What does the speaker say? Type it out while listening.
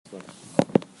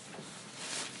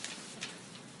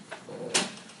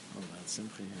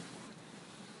Simcha.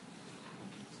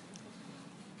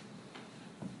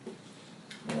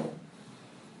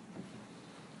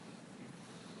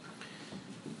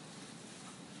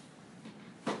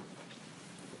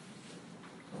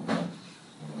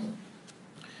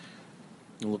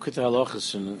 Look at the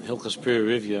halachas in Hilchas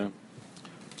Peri Rivya,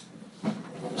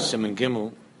 Siman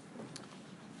Gimel.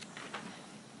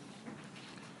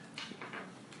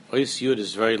 Ois Yud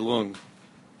is very long,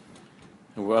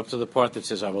 and we're up to the part that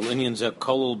says "Aval Inyan Zeh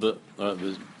Kolul," but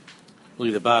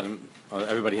really the bottom.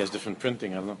 Everybody has different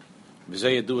printing. I don't know.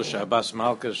 V'zeh Yadua She'Habas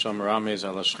Malka Sham Ramez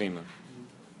Al Hashchina.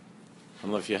 I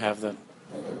don't know if you have that.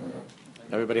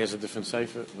 Everybody has a different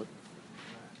cipher.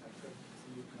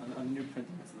 On new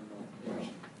printing, it's in the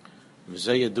middle.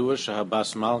 V'zeh Yadua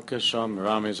She'Habas Malka Sham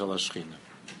Ramez Al Hashchina.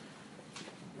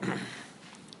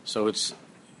 So it's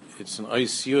an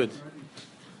Ois Yud.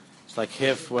 It's like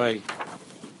halfway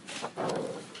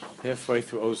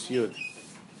through Os Yud.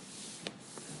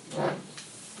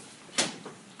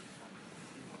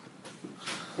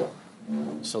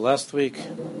 So last week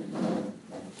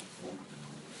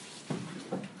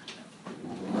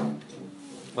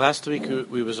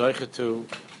we were zeicha to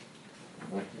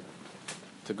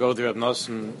go there, Reb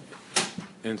Nosson,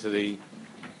 into the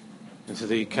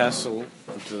castle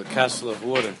of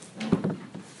water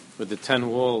with the 10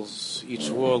 walls, each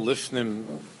wall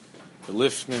lifnim.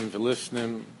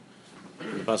 The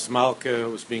Bas Malka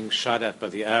was being shot at by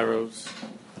the arrows.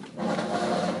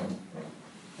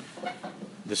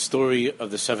 The story of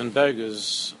the 7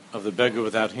 beggars, of the beggar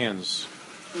without hands.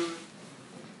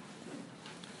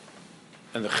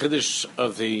 And the chiddush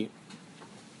of the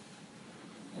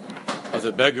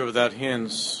beggar without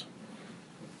hands,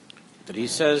 that he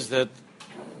says that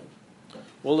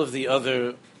all of the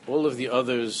others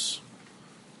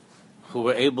who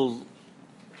were able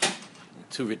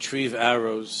to retrieve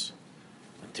arrows,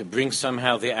 to bring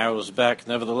somehow the arrows back,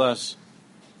 nevertheless,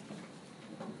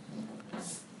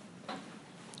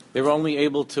 they were only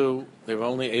able to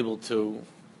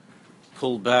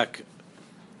pull back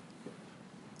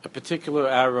a particular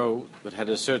arrow that had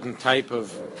a certain type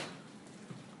of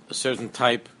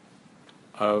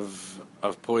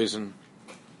poison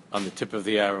on the tip of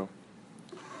the arrow.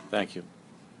 Thank you.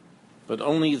 But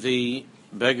only the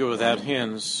beggar without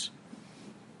hands,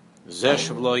 Zesh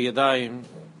Lo Yadayim,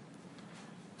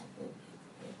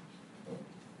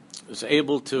 is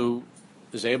able to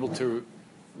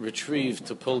retrieve,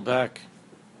 to pull back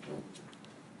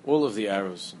all of the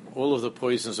arrows, all of the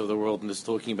poisons of the world, and it's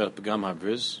talking about Pagam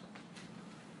HaBriz,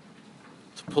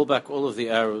 to pull back all of the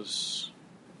arrows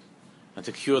and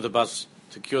to cure the Bas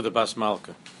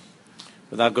Malka.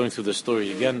 Without going through the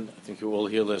story again, I think you were all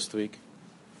here last week.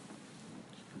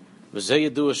 V'zeh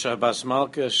Yadua She'Habas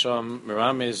Malka Sham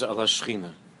Meramez Al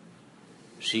Hashchina,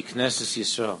 She Knesses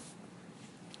Yisrael.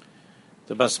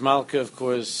 The Bas Malka, of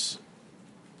course,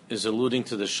 is alluding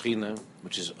to the Shechina,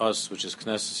 which is us, which is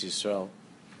Knesses Yisrael.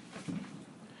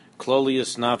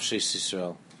 Klolius Nafshes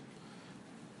Yisrael.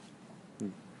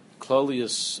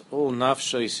 Klolius, all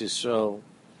Nafshes Yisrael,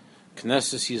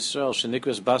 Knesses Yisrael,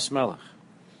 Shenikras Bas Melech.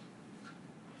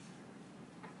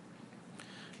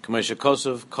 K'moshe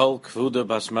Kosov Kol Kvuda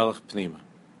Bas Melech Pnima.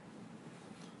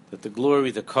 That the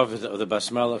glory, the covet of the Bas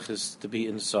Melech is to be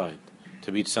inside,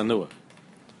 to be Tzanua.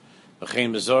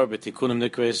 V'chein Bezor B'tikunim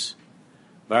Nikres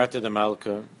Varta de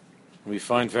Malka. We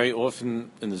find very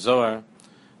often in the Zohar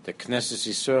that Knesses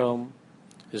Yisrael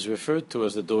is referred to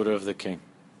as the daughter of the king,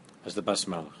 as the Bas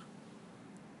Melech.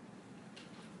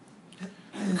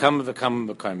 V'kama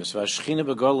b'kaimis. V'ashchina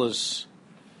b'golos.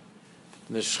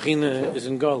 The Shechina is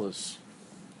in Golos.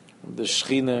 The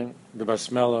Shechina, the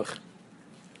Bas Melech,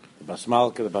 the Bas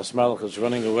Malka, the Bas Melech is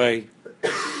running away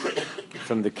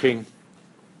from the king.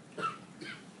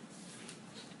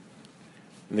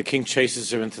 And the king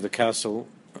chases her into the castle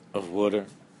of water.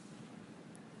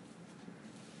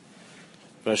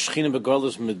 V'ashchina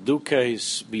b'golos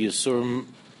medukes b'yisurim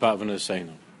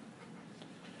ba'avaneseinu.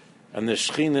 And the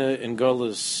Shechina in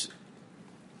Golos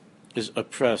is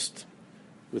oppressed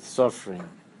with suffering,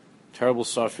 terrible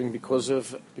suffering because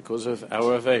of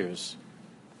our aveiros.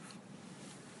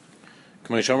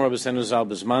 What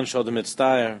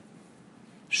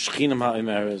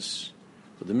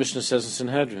the Mishnah says in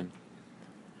Sanhedrin,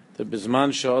 that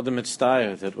Bizman Sha'odam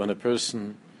Mitzdayer, that when a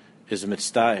person is a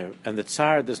Mitzdayer, and the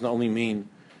Tsar does not only mean,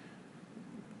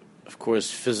 of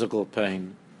course, physical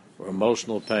pain or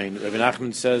emotional pain. Rabbi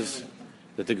Nachman says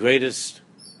that the greatest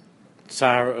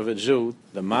Tsar of a Jew,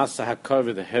 the Masa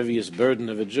HaKarva, the heaviest burden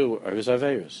of a Jew, are his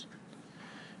aveiros.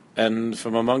 And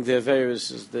from among the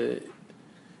aveiros is the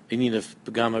inyan of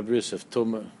Pagam HaBris, of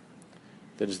Tumah,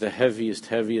 that is the heaviest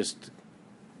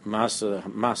Masa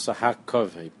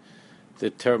HaKoved,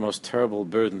 the most terrible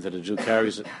burden that a Jew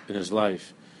carries in his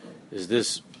life, is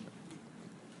this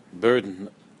burden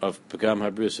of Pagam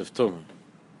Habris, of Tumah.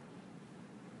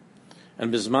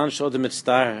 And Bizman Shodim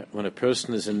Mitztayr, when a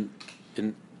person is in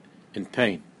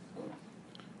pain,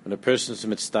 when a person is in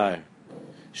Mitztayr,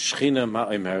 Shechina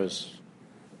Ma'imeres,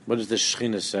 what does the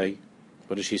Shechina say?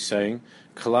 What is she saying?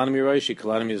 Kalani Miraishi,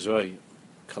 Kalani Mizroi.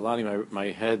 Kalani,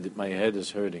 my head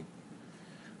is hurting.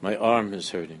 My arm is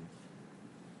hurting.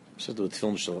 So do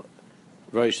Tfilm Shal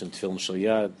Roish and Tfilm Shal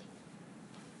Yad.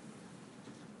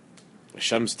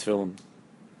 Hashem's Tfilm.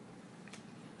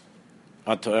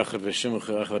 Ato Echad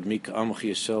V'Shimcha Echad Mika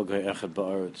Amchi Yisrael Gai Echad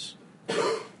Ba'aretz.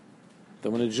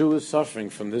 That when a Jew is suffering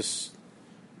from this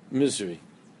misery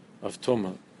of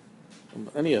Tumah,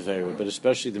 any Avera, but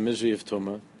especially the misery of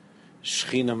Tumah,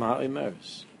 Shechina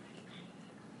Ma'imeres.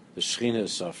 The Shechina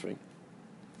is suffering.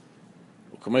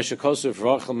 Rachel is the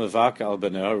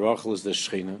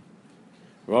Shechina.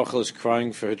 Rachel is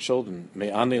crying for her children.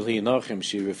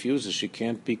 She refuses. She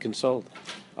can't be consoled.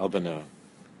 Al B'nei.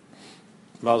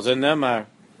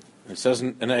 It says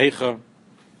in Eicha,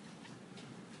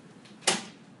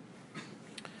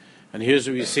 and here's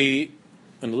where we see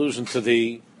an allusion to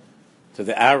the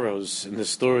arrows in the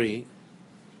story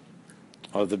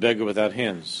of the beggar without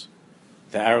hands,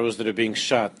 the arrows that are being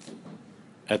shot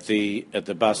at the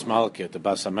Bas Malka, at the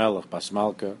Bas Hamelech, Bas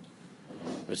Malka.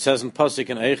 It says in Pasuk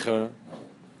in Eicha,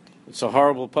 it's a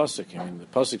horrible Pasuk. I mean, the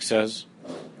Pasuk says,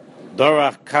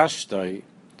 Dorach kashtoi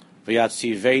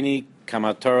v'yatziveni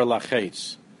kamator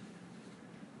lachetz.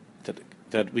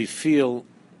 That we feel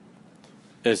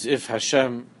as if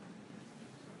Hashem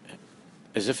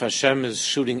is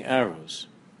shooting arrows,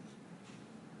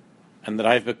 and that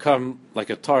I've become like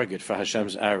a target for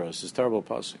Hashem's arrows. It's a terrible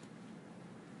pasuk.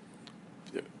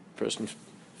 The person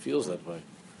feels that way.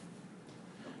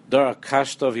 Dara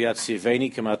kashtov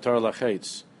yatziveni kematar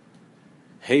lachetz.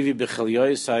 Hevi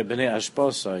b'chalyoisai b'nei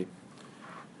ashposai.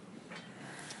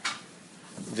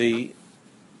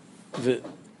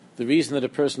 The reason that a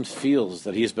person feels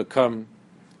that he has become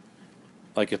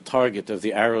like a target of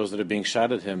the arrows that are being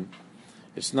shot at him,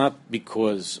 it's not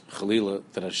because Chalila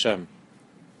that Hashem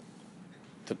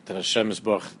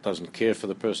Yisborach doesn't care for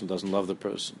the person, doesn't love the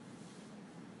person,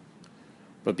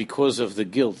 but because of the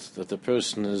guilt that the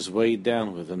person is weighed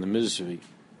down with, and the misery,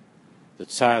 the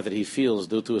tzar that he feels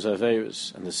due to his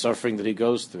averis, and the suffering that he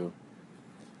goes through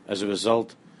as a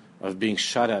result of being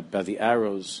shot at by the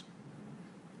arrows.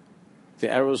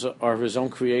 The arrows are his own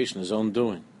creation, his own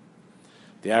doing.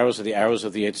 The arrows are the arrows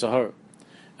of the Yetzer Hara.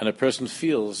 And a person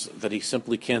feels that he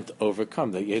simply can't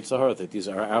overcome the Yetzer Hara, that these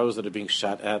are arrows that are being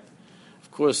shot at.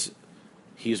 Of course,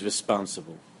 he's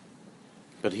responsible.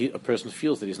 But a person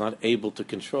feels that he's not able to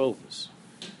control this.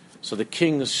 So the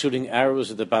king is shooting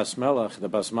arrows at the Bas Melech, the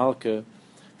Bas Malka,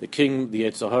 the king, the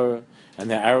Yetzer Hara, and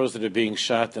the arrows that are being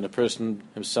shot, and a person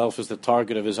himself is the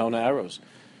target of his own arrows.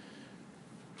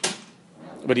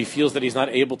 But he feels that he's not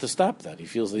able to stop that. He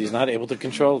feels that he's not able to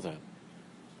control that.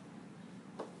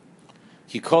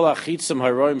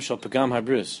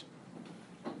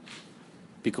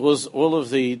 Because all of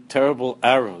the terrible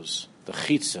arrows, the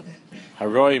chitzim,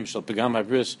 haroim shel pagam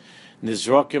habris,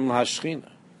 nizrokim lahashchina.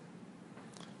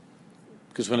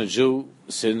 Because when a Jew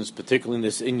sins, particularly in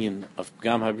this inyan of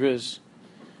pagam habris,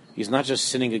 he's not just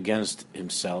sinning against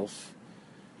himself,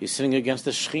 he's sinning against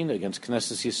the Shechina, against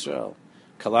Knesset Yisrael.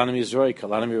 Kalanim Yisroi,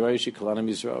 Kalanim Yiraishi, Kalanim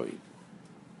Yisroi.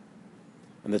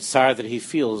 And the tsar that he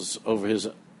feels over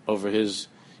his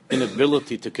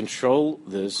inability to control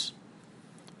this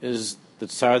is the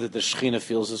tsar that the Shechina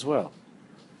feels as well.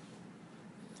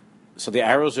 So the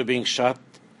arrows are being shot.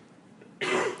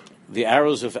 The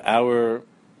arrows of our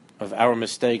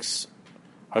mistakes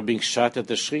are being shot at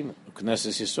the Shechina.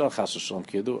 Knesset Yisrael Chas V'Shalom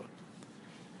Kiyadua.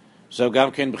 So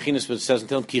Gam Ken B'chinas, but it says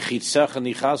until Ki Chitzecha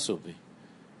Nichasu Bi.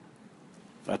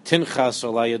 That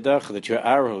your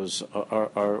arrows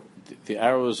are the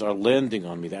arrows are landing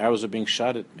on me. The arrows are being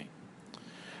shot at me.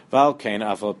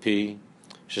 Therefore,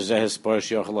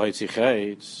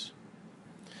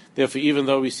 even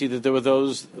though we see that there were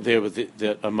those there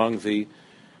that among the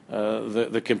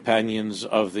companions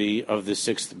of the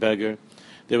sixth beggar,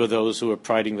 there were those who were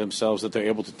priding themselves that they're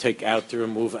able to take out to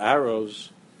remove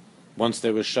arrows once they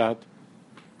were shot.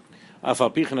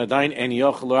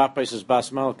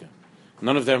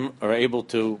 None of them are able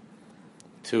to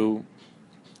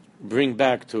bring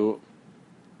back, to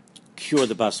cure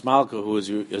the Bas Malka, who,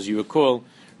 as you recall,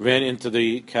 ran into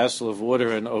the castle of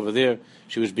water, and over there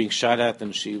she was being shot at,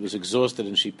 and she was exhausted,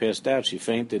 and she passed out, she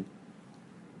fainted.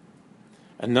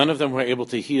 And none of them were able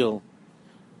to heal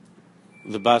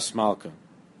the Bas Malka.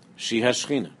 she has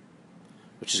Shechina,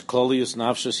 which is Klolius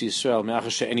Nafshas Yisrael,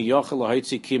 Me'achar she'eni yochel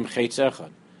lahaitzi kim chetz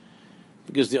echad.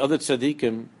 Because the other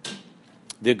tzaddikim,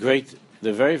 they're great,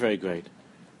 they're very, very great,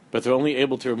 but they're only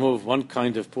able to remove one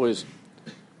kind of poison,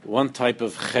 one type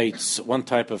of chetz,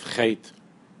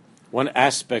 one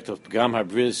aspect of Pagam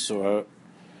HaBris, or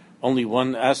only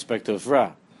one aspect of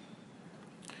Ra.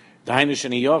 Dahainu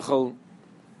sheni yochel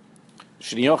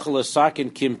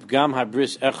lasakin kim Pagam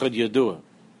HaBris echad yadua.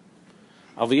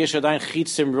 Al v'yesh adayin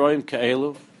chitzim roim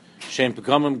ka'elu, she'em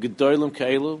pagamim gedolim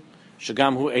ka'elu,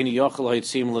 shagam hu eini yochel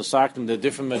ha'itzim lasakim, the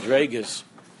different madregas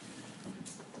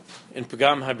in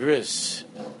Pagam HaBris.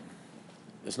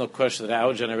 There's no question that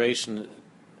our generation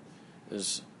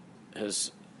has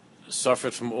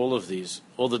suffered from all of these,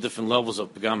 all the different levels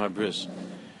of Pagam HaBris.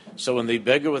 So when the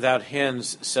beggar without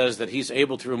hands says that he's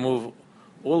able to remove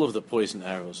all of the poison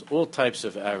arrows, all types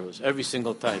of arrows, every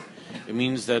single type, it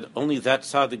means that only that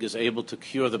tzaddik is able to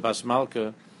cure the Bas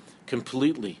Malka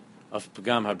completely of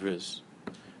Pagam HaBris.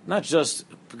 Not just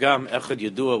Pagam Echad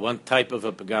Yadua, one type of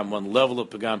a Pagam, one level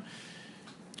of Pagam.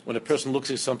 When a person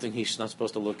looks at something he's not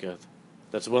supposed to look at,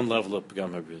 that's one level of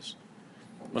Pagam HaBris.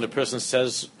 When a person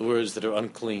says words that are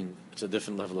unclean, it's a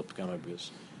different level of Pagam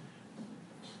HaBris.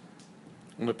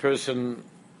 When a person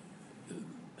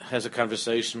has a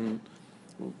conversation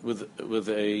with a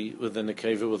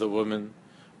nekeva, with a woman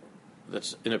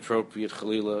that's inappropriate,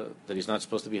 chalila, that he's not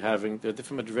supposed to be having, there are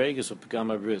different madregas of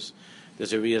Pagam HaBris.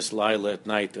 There's a Riyas Laila at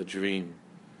night, a dream.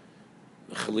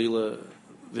 Chalila,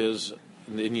 there's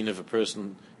an Indian of a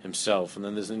person himself, and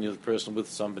then there's an Indian of a person with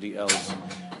somebody else.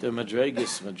 There are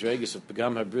madregas of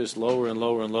Pagam HaBris, lower and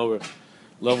lower and lower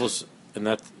levels in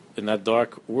that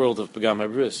dark world of Pagam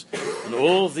HaBris. And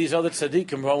all of these other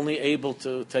tzaddikim were only able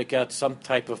to take out some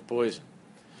type of poison.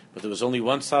 But there was only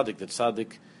one tzaddik, the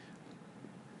tzaddik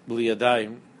b'li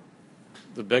yadayim,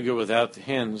 the beggar without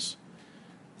hands,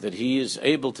 that he is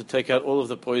able to take out all of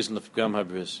the poison of Pagam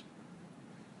HaBris.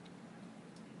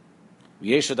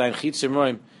 V'yesh adayin chitzim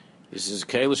roim, this is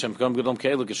keilu shem pagam gedol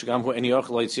keilu, k'shagam hu eni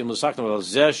yochel ha'itzim l'sakna, v'al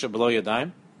zeh sheb'lo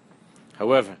yadayim.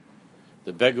 However,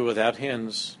 the beggar without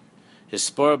hands, his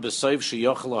spor b'soiv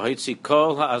sheyochel ha'itzi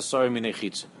kol ha'asar minei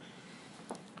chitzim.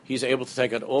 He's able to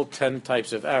take out all 10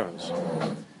 types of arrows.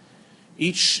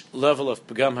 Each level of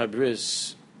Pagam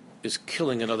HaBris is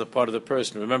killing another part of the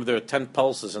person. Remember, there are 10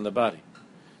 pulses in the body,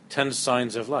 10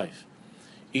 signs of life.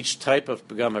 Each type of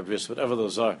Pagam HaBris, whatever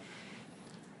those are,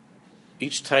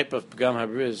 each type of Pagam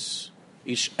HaBris,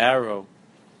 each arrow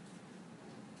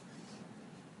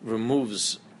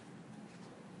removes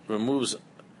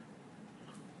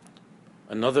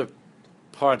another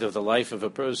part of the life of a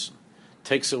person,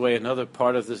 takes away another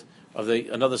part of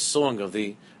another song of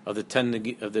the 10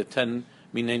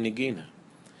 Minei Negina,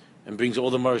 and brings all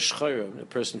the Marish Chayra. A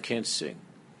person can't sing.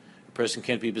 A person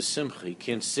can't be besimcha. He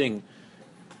can't sing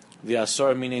the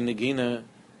Asar Minei Negina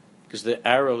because the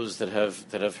arrows that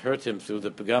have hurt him through the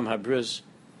Pagam HaBris,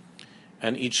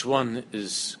 and each one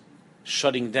is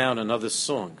shutting down another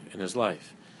song in his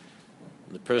life.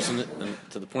 And the person,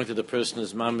 to the point that the person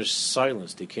is mamish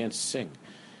silenced. He can't sing,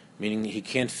 meaning he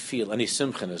can't feel any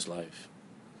simcha in his life,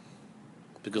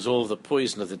 because all of the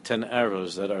poison of the 10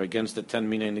 arrows that are against the 10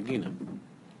 Minei Negina.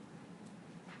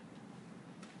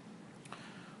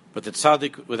 But the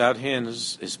tzaddik without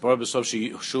hands is bar b'sof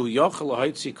shu yochel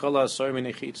haitzi kol ha'asar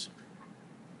minei chitzim.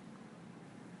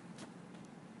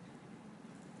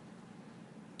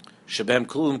 Shebem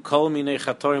kulum kol minei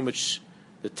chatorim, which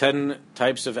the 10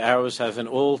 types of arrows have in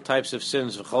all types of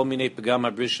sins, v'chol minei Pagam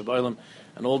HaBris shabaylam,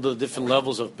 and all the different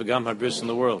levels of Pagam HaBris in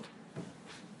the world.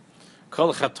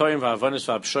 Kol chatorim v'avonis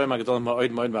v'abshoyim ha'gedolim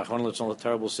ha'oid moed v'achman litzon, the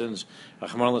terrible sins,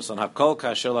 v'achman litzon ha'kol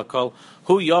ka'asher la'kol,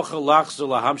 hu yochel lachzu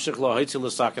lahamshich lo'haitzi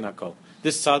l'sakin ha'kol.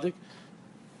 This tzaddik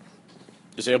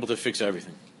is able to fix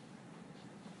everything.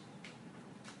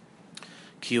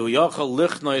 Ki hu yochel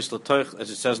lichnois l'toich, as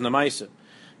it says in the Maisa,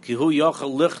 ki hu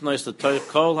yochel lichnois l'toich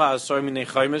kol ha'asar minei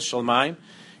chaymes shel mayim.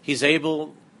 He's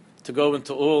able to go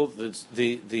into all the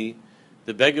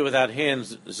beggar without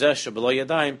hands, zeh sheb'lo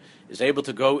yadayim, is able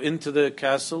to go into the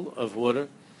castle of water,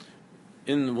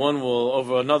 in one wall,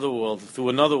 over another wall, through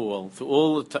another wall, through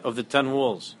all of the 10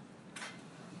 walls.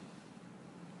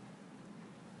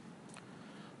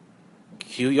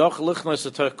 And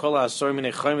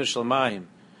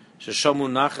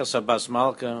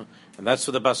that's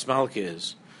what the Bas Malka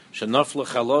is. That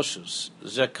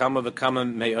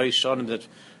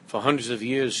for hundreds of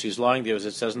years she's lying there, as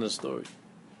it says in the story.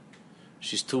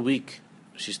 She's too weak.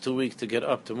 She's too weak to get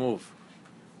up, to move.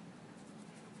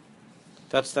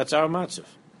 That's our matzav.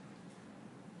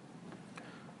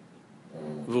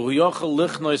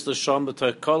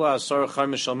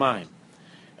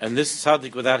 And this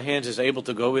tzaddik without hands is able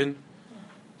to go in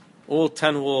all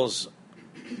 10 walls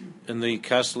in the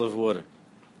castle of water.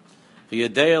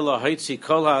 And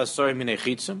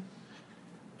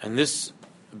this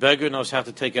beggar knows how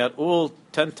to take out all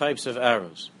 10 types of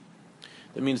arrows.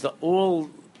 That means that all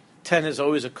 10 is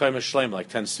always a kaima shleima, like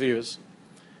 10 spheres,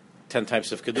 10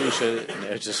 types of kedusha in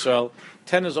Eretz Yisrael.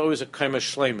 10 is always a kaima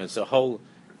shleima. It's a whole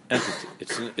entity.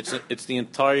 It's the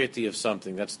entirety of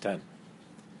something. That's 10.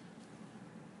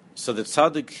 So the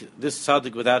tzaddik, this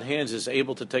tzaddik without hands, is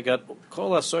able to take out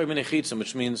kol asor minei chitzim,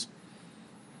 which means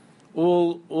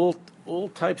all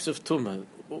types of tumah,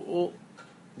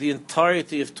 the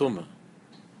entirety of tumah.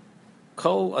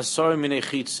 Kol asor minei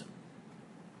chitzim.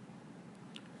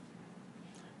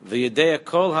 V'yedei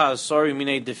kol ha'asor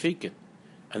minei defikin,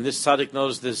 and this tzaddik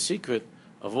knows the secret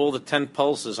of all the 10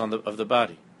 pulses of the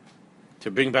body to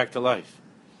bring back to life.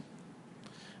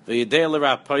 And he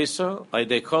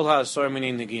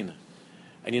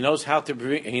knows how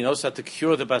to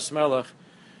cure the Bas Melech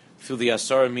through the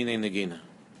Asar Minei Negina,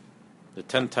 the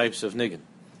 10 types of Niggin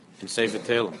in Sefer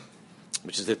Tehillim,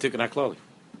 which is the Tikkun HaKlali.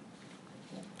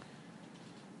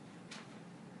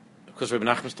 Of course, Rabbi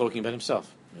Nachman is talking about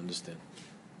himself. You understand?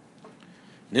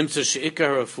 Nimtza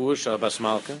she'ikar refuah shel Bas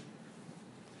Malka.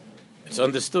 It's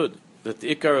understood that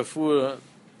the ikar refuah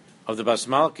of the Bas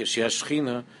Malka, She'esh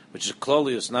Shechina, which is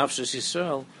Klolius Nafshus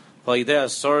Yisrael, V'yidei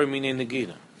Asar Minei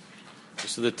Negina.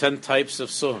 So the 10 types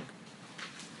of song.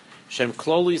 Shem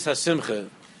Klolius HaSimcha,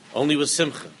 only with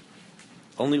Simcha.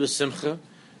 Only with Simcha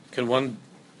can one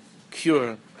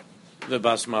cure the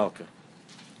Bas Malka.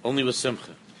 Only with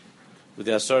Simcha. With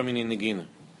the Asar Minei Negina.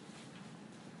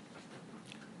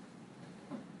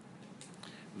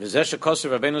 V'zeh shekoser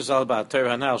Rabbeinu Zal ba'ater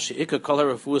hanal, she'ikar kol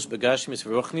ha'refuas begashmis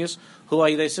v'ruchnius, hu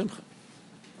ha'yidei Simcha.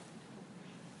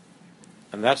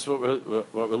 And that's what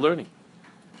we're learning.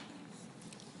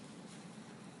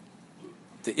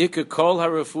 The ikar kol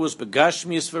ha'refuas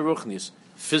begashmis v'ruchnius,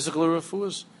 physical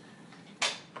refuas,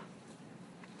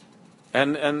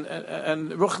 and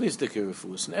ruchnius dikar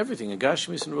refuas, and everything, and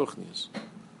gashmis and ruchnius.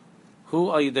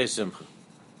 Hu ha'yidei Simcha.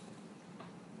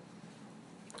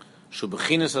 Shu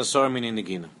b'chinas asar minei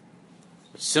negina.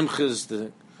 Simcha is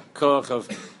the koach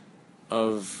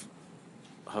of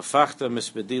hafachta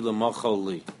mispedila machol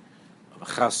li, of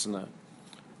chasna,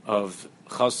 of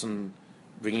chasen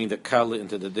bringing the kala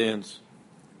into the dance.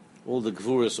 All the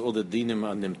gvuras, all the dinim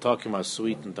and nimtakim are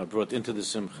sweetened, are brought into the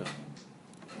simcha,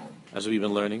 as we've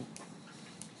been learning.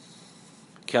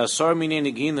 Ki asar minei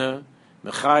negina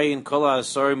mechayin kol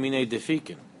asar minei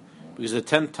defikin, because the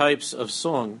 10 types of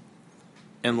song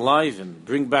enliven,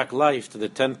 bring back life to the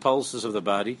 10 pulses of the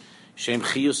body, Shem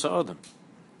Chiyus Adam,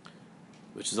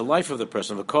 which is the life of the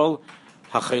person. V'kol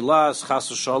ha'chaylas chas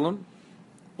v'sholem,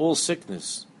 all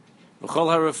sickness,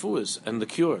 v'kol ha'refuas, and the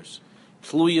cures,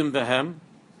 tluyim behem,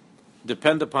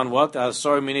 depend upon what?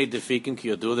 Asar minei defikin ki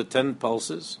yodu, the 10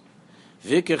 pulses,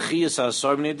 v'ikar chiyus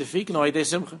asar minei defikin o'idei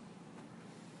simcha.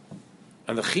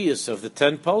 And the chiyus of the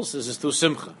 10 pulses is through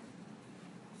simcha.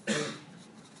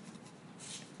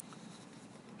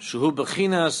 Shuhu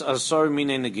b'chinas asar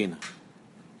minei negina.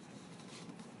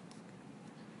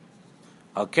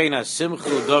 Al keina simcha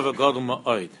u'davar gadol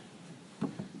ma'od.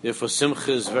 Therefore,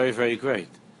 simcha is very, very great.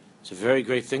 It's a very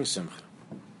great thing, simcha.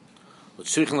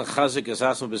 U'tzrichen l'chazik es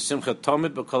asma b'simcha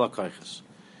tamid b'kol ha'kayches.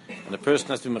 And the person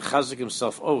has to be mechazik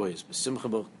himself always.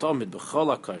 B'simcha tamid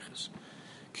b'kol ha'kayches.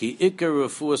 Ki ikar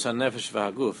refuas ha'nefesh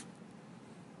v'haguf.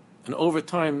 And over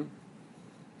time,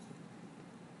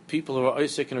 people who are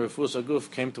Isaac and Refuas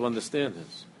Aguf came to understand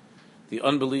this, the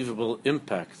unbelievable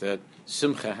impact that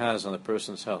simcha has on a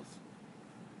person's health.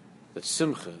 That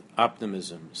simcha,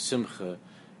 optimism, simcha,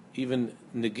 even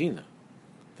negina.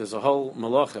 There's a whole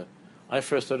malacha. I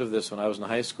first heard of this when I was in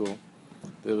high school.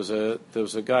 There was a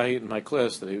guy in my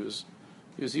class that he was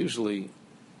usually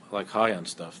like high on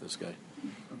stuff. This guy.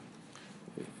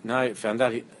 Now I found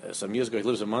out some years ago he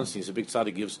lives in Muncie. He's a big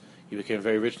tzaddik. He became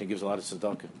very rich and he gives a lot of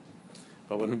tzedakah.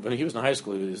 But when he was in high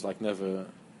school, he was never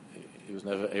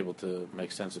able to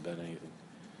make sense about anything.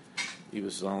 He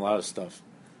was on a lot of stuff.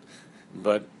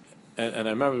 But and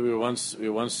I remember we were once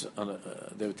on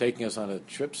they were taking us on a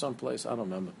trip someplace, I don't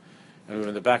remember, and we were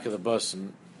in the back of the bus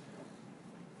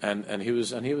and he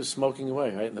was smoking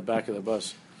away right in the back of the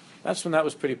bus. That's when that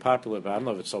was pretty popular. But I don't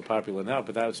know if it's so popular now.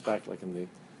 But that was back in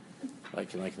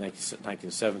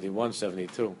 1971,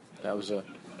 72. That was a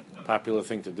popular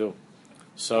thing to do.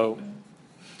 So.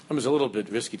 It was a little bit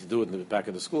risky to do it in the back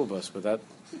of the school bus, but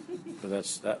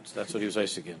that's what he was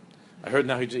ice again. I heard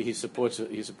now he supports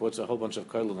a whole bunch of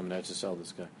kollel in there to sell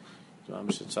this guy. So I'm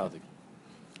tzaddik.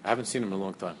 I haven't seen him in a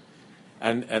long time.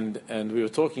 And we were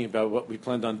talking about what we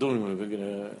planned on doing when we were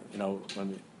gonna,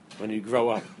 when we grow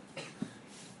up,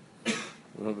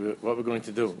 what we're going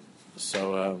to do.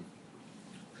 So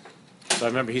I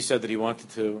remember he said that he wanted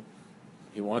to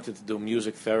do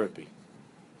music therapy,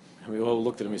 and we all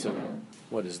looked at him. He said,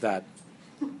 "What is that?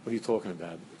 What are you talking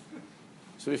about?"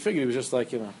 So we figured he was just like,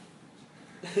 he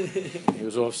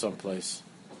was off someplace,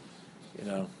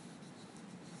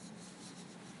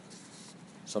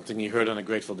 something he heard on a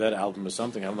Grateful Dead album or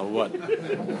something. I don't know what,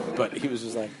 but he was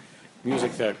just like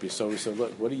music therapy. So we said,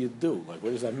 "Look, what do you do? Like,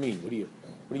 what does that mean? What do you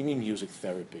mean music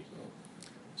therapy?"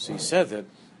 So he said that.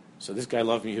 So this guy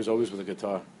loved me. He was always with a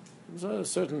guitar. He was a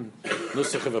certain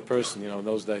nusach of a person, in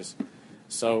those days.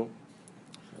 So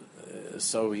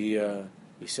he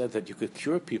said that you could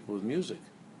cure people with music.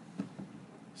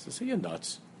 So you're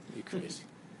nuts. You're crazy.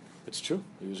 It's true.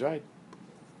 He was right.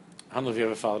 I don't know if you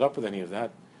ever followed up with any of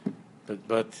that,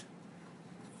 but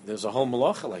there's a whole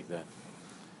malacha like that,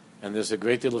 and there's a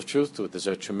great deal of truth to it. There's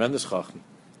a tremendous chacham,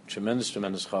 tremendous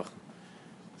chacham.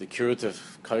 The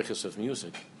curative kaiches of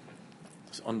music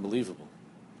is unbelievable,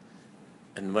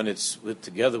 and when it's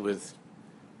together with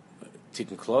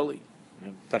Tikkun Klali,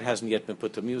 that hasn't yet been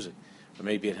put to music, or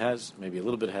maybe it has, maybe a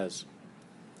little bit has.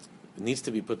 It needs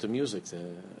to be put to music.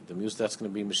 The music that's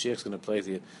going to be Mashiach's going to play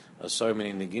the Sarmini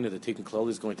and Nagina. The Tikkun Klali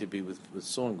is going to be with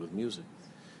song, with music.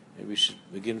 Maybe we should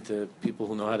begin to, people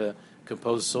who know how to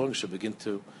compose songs should begin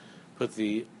to put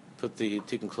the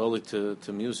Tikkun Klali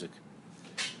to music.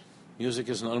 Music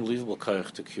is an unbelievable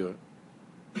koach to cure.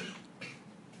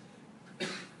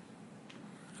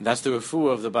 And that's the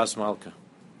refuah of the Bas Malka.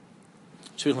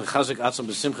 Ki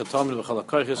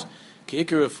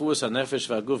ikar refuas ha-nefesh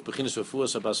va-guf bechinas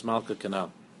refuas ha-Bas Malka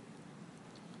kanal.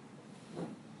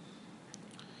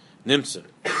 Nimtzer.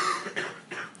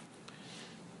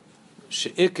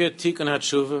 She'ikar tikun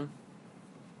ha-tshuva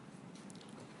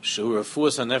she'u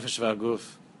refuas ha-nefesh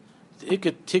va-guf. The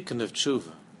ikar tikun of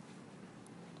tshuva,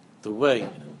 the way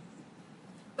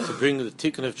to bring the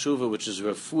tikkun of tshuva, which is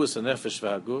refuas ha-nefesh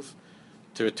va-guf,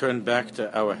 to return back to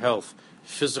our health,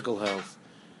 physical health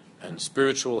and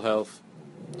spiritual health.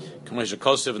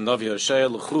 Because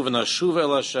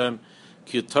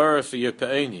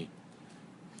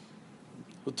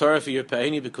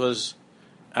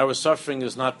our suffering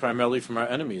is not primarily from our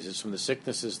enemies, it's from the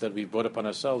sicknesses that we brought upon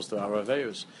ourselves through our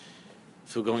aveiros,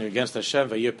 through going against Hashem.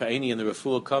 V'yir pe'eni, and the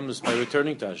refuah comes by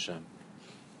returning to Hashem.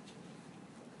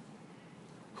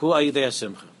 Hu ayidei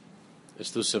simcha, it's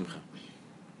through simcha.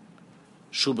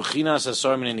 Shu b'chinas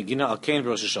asar min negina al kein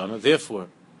Rosh Hashanah. Therefore,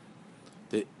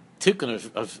 the tikkun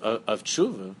of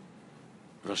tshuva,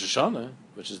 Rosh Hashanah,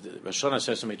 which is the Rosh Hashanah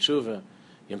Sesame Tshuva,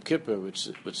 Yom Kippur, which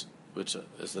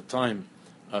is the time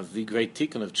of the great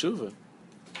tikkun of tshuva.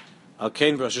 Al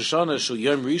kein Rosh Hashanah shu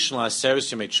Yom Rishon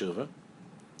la'aseres Yomei Tshuva,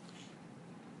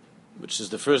 which is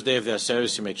the first day of the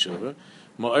Aseres Yomei Tshuva.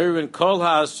 Ma'orin kol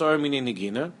ha'asar min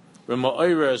negina.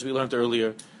 Ma'orer, as we learned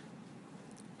earlier,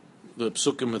 the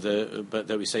psukim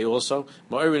that we say also,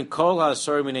 Ma'orin kol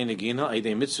ha'asar min negina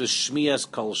aydei mitzvah shmiyas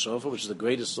kol shofar, which is the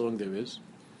greatest song there is.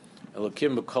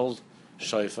 Elokim b'kol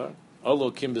shofar,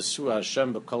 Elokim b'su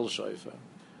Hashem b'kol shofar,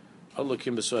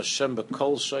 Elokim b'su Hashem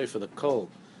b'kol shofar, the kol,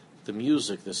 the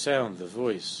music, the sound, the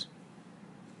voice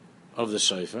of the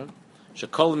shofar.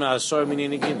 Shekol me'asar min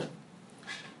negina.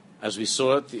 As we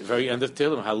saw at the very end of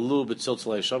Tehillim, Hallelu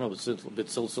b'tziltzalei Shama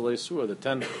b'tziltzalei Surah, the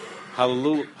 10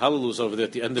 Hallelujahs over there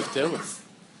at the end of Tehillim.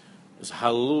 It's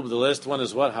Hallelu. The last one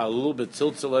is what? Hallelu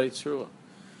b'tziltzalei Surah,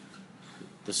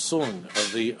 the song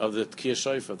of the Tkiyah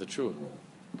Shofar, the Trua.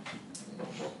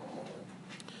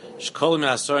 Shkol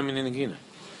me'asar min negina.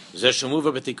 Zeh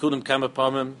shemuva b'tikunim kama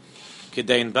pamim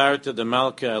kedein barta the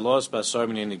Malka alos b'asar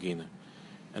min negina.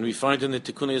 And we find in the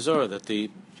Tikkun Zohar that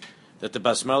the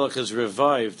Bas Malach is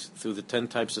revived through the 10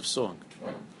 types of song,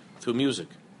 through music.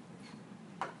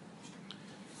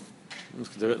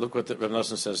 Look what Rav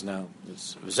Nosson says now.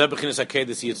 It's V'zeh b'chinas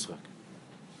Akedas Yitzchak.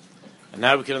 And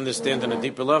now we can understand on a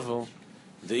deeper level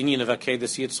the inyan of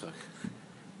Akedas Yitzchak.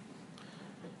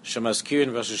 Shemaskir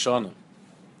in Rosh Hashanah.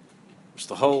 It's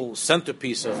the whole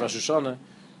centerpiece of Rosh Hashanah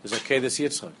is Akedas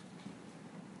Yitzchak.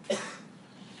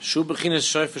 Shu b'chinas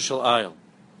Shofar Shel Ayil,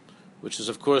 which is,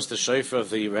 of course, the shofar of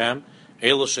the ram,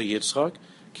 Elo Shel Yitzchak,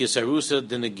 Ki Sarusa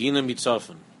de Negina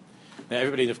Mitzafen. Now,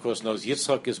 everybody, of course, knows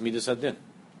Yitzchak is Midas Adin.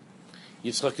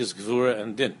 Yitzchak is Gvura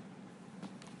and Din.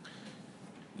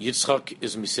 Yitzchak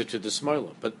is Misitra de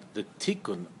Smoila. But the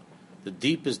tikkun, the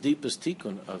deepest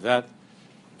tikkun of that,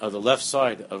 of the left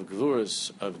side of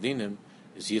Gvuras, of Dinim,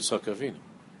 is Yitzchak Avinu.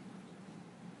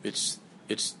 It's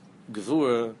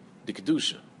Gvura de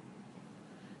Kedusha.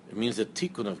 It means the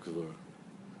tikkun of Gvura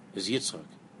is Yitzchak.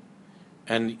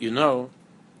 And you know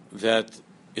that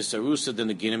Isarusa the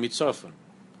Nagina Mitzofan,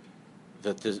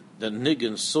 that the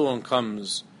Nigan song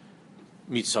comes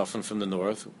Mitzofan from the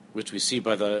north, which we see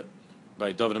by David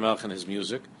HaMelech and his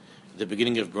music, at the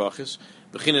beginning of Brachas.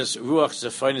 Bechinas Ruach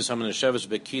Zephinis HaManasheves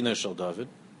Bekina Shal David.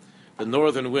 The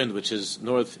northern wind, which is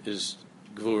north, is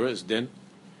Gvura, is Din.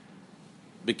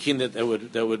 Bekina,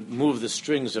 that would move the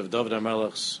strings of David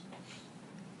HaMelech's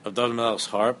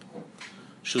harp.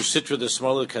 Shu Sitra the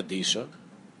Smarla Kadisha.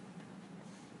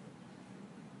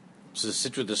 So the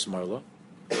Sitra de Smarla.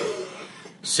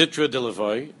 Sitra de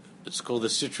Levi, it's called the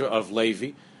Sitra of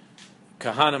Levi.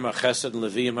 Kahana Machesed and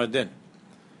Levi Madin.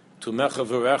 Tumecha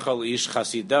V'rechal Ish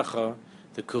Chasidecha,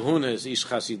 the Kahuna is Ish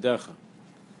Chasidecha.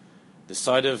 The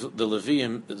side of the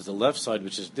Leviim is the left side,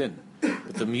 which is Din.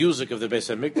 But the music of the Beis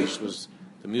HaMikdash was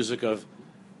the music of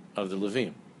the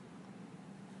Leviim.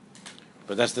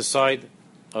 But that's the side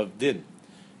of Din.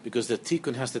 Because the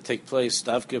Tikkun has to take place,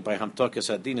 Stavke by Hamtokas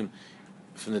Adinim,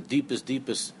 from the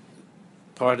deepest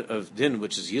part of Din,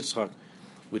 which is Yitzchak,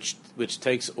 which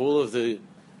takes all of the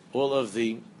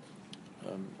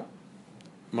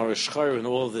Marishchar and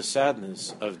all of the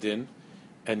sadness of Din,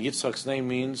 and Yitzchak's name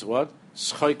means what?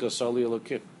 Schaik Asali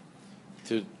Elokim.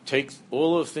 To take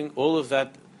all of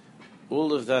that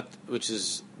which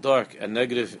is dark and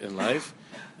negative in life,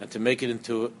 and to make it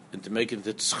into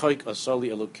Schaik Asali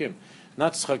Elokim,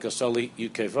 not Schaik Asali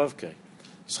Yukei Vavkei.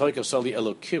 Tzchaik Asali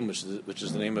Elokim, which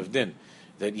is the name of Din,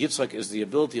 that Yitzchak is the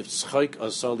ability of Tzchaik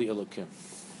Asali Elokim,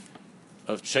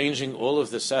 of changing all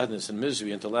of the sadness and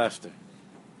misery into laughter,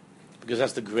 because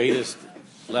that's the greatest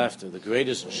laughter, the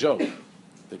greatest joke,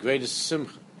 the greatest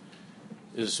simcha,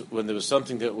 is when there was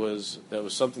something that was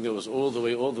all the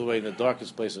way in the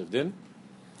darkest place of Din,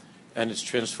 and it's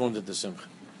transformed into simcha.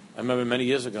 I remember many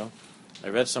years ago, I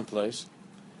read someplace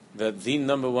that the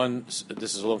number one,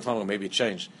 this is a long time ago, maybe it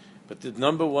changed, but the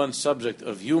number one subject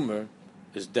of humor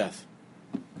is death.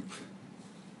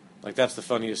 Like those are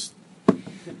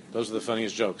the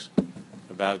funniest jokes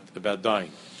about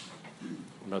dying.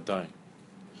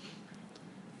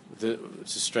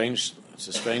 It's a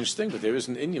strange thing, but there is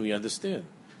an inyan. We understand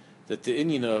that the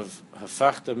inyan of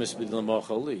hafachta misbidil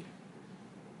machali,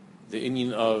 the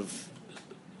inyan of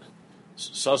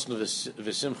sasnu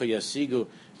v'simcha yasigu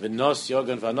v'nos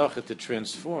yogan v'anacha, to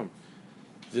transform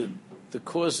the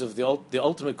cause of the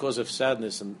ultimate cause of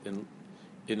sadness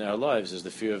in our lives is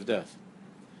the fear of death.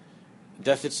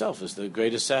 Death itself is the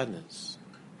greatest sadness,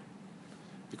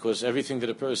 because everything that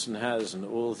a person has and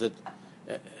all that,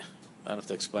 I don't have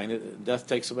to explain it, death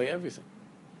takes away everything.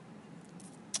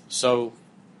 So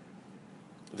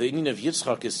the inyan of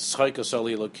Yitzchak is Tzchaik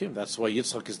Asali Elokim. That's why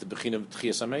Yitzchak is the Bechin of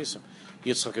Tchias HaMesim.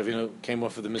 Yitzchak Avinu came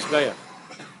off of the Mizbeach.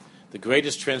 The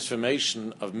greatest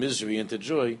transformation of misery into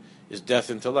joy is death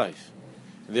into life.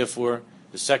 And therefore,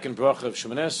 the second bracha of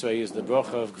Shemoneh Esrei is the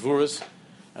bracha of Gvuras,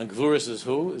 and Gvuras is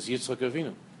who? Is Yitzchak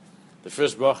Avinu. The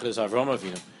first bracha is Avram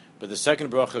Avinu, but the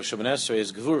second bracha of Shemoneh Esrei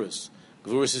is Gvuras.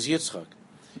 Gvuras is Yitzchak.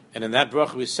 And in that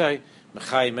bracha we say,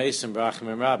 Mechai Mesim Brachim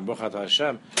Emrab, Brachat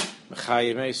Hashem,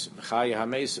 Mechai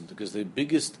HaMesim, because the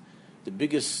biggest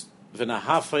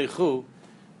V'nahafeichu,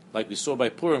 like we saw by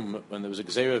Purim, when there was a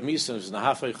Gzeira of Misa, it was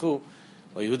Nahafeichu,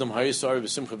 Yehudam Hayisar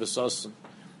B'Simcha B'Sasim.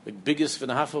 The biggest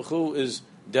V'nahafeichu is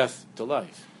death to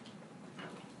life.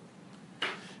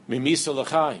 Mimisa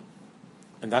L'chaim.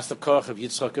 And that's the koach of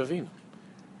Yitzchak Avinu.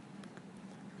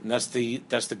 And that's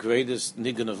the greatest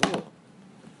nigun of all.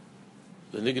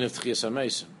 The nigun of Tchias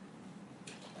HaMesim.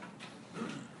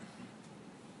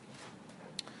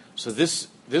 So this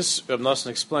Reb Nosson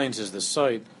explains is the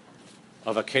side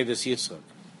of Akedas Yitzchak.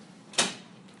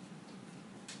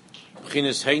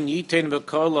 B'chinas hein yitein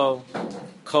v'kolo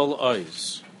kol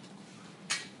ois.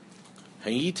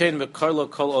 Hein yitein v'kolo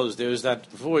kol ois. There is that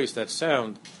voice, that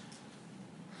sound.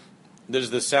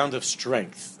 There's the sound of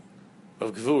strength,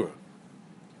 of Gvura.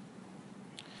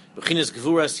 B'chinas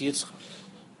Gvuras Yitzchak.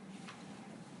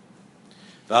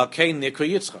 V'alkein nikra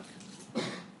Yitzchak.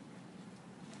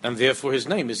 And therefore his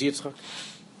name is Yitzchak.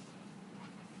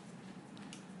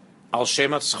 Al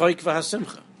Shem HaTzchoik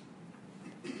v'Hasimcha.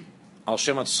 Al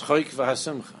Shem HaTzchoik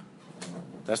v'Hasimcha.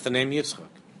 That's the name Yitzchak.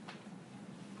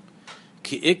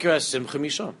 Ki Ikra HaSimcha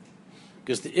Misham.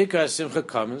 Because the Ikra HaSimcha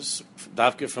comes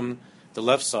davke from the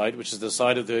left side, which is the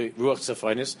side of the Ruach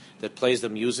Tzefainis that plays the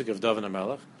music of David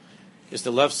HaMelech. It's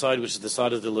the left side, which is the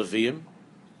side of the Leviim.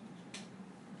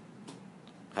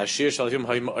 Hashir Shalhim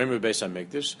Hayim Omer Beis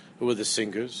HaMikdash, who were the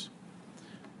singers.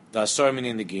 The Asar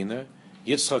Mini Negina,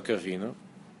 Yitzchak Avinu.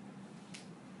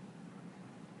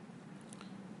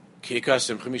 Ki Ikar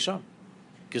Simcha Misham.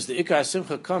 Because the Ikar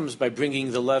Simcha comes by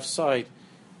bringing the left side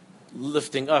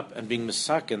lifting up and being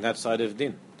misak in that side of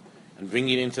din, and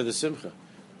bringing it into the simcha.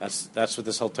 That's what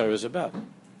this whole Torah is about.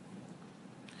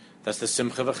 That's the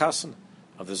simcha v'chasen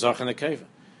of the zach and the keva.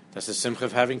 That's the simcha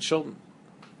of having children.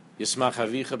 Yismach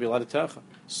havicha b'yaladetecha.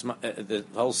 The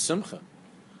whole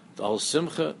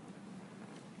simcha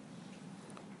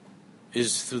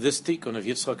is through this tikkun of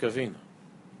Yitzchak Avinu.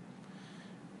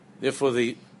 Therefore,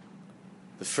 the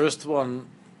first one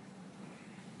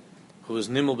who is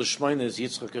nimel b'shmeina is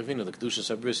Yitzchak Avinu. The Kedushas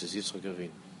Habris is Yitzchak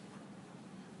Avinu.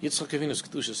 Yitzchak Avinu is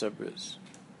Kedushas Habris.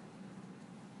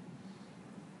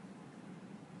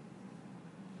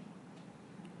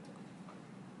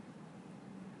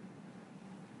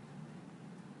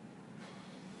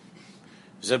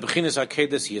 Ze beginnen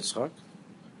akedas Yitzchak,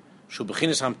 shu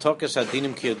beginnen hamtokas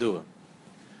adinim kiyadua.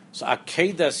 So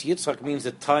akedas Yitzchak means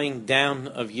the tying down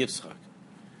of Yitzchak,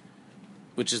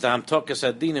 which is the hamtokas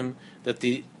adinim, that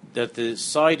the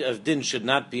side of din should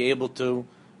not be able to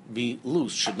be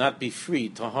loose, should not be free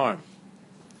to harm.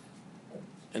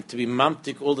 And to be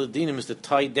mamtik all the dinim is to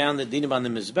tie down the dinim on the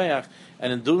mizbeach,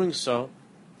 and in doing so,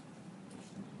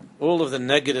 all of the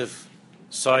negative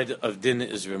side of din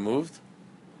is removed.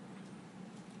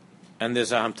 And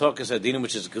there's a hamtokas adinim,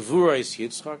 which is gevurais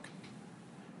Yitzchak,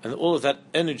 and all of that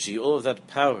energy, all of that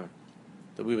power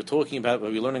that we were talking about, where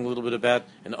we're learning a little bit about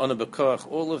in Ana B'Koach,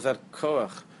 all of that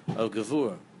koach of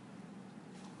gevura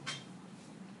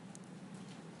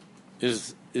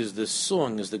is the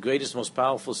song, is the greatest, most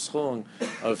powerful song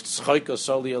of Tzchaika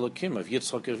Soli Elokim, of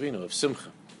Yitzchak Avinu, of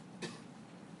Simcha.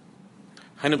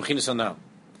 Hainu b'chinas anal.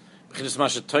 B'chinas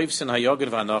masha toivsin hayogen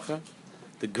v'anacha.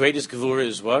 The greatest gevura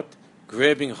is what?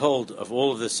 Grabbing hold of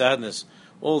all of the sadness,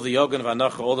 all the yogan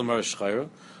v'anacha, all the marash chayra,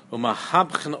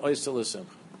 u'mahabchen oisel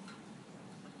simcha,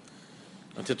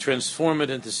 and to transform it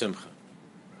into simcha.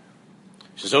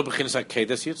 Shezo b'chinas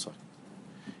akedas Yitzchak,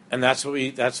 and that's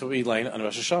what we learn on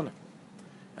Rosh Hashanah,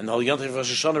 and the whole yontif of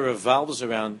Rosh Hashanah revolves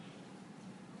around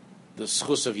the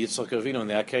schus of Yitzchak Avinu and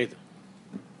the akedah.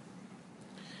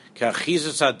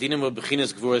 Ka'achizas adinim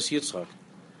u'b'chinas gvuras Yitzchak,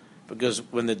 because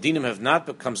when the dinim have not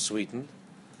become sweetened,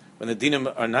 when the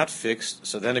dinim are not fixed,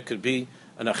 so then it could be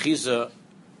an achiza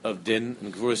of din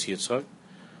and gvuras Yitzchak.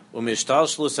 And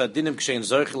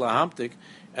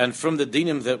from the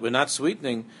dinim that we're not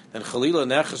sweetening, then chalila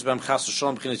nechas b'am chas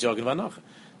v'shalom b'chinas yogen v'anacha.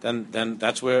 Then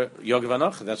that's where yogen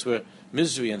v'anacha, that's where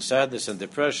misery and sadness and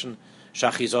depression,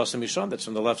 shachiz asam yishon, that's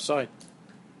from the left side.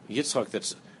 Yitzchak,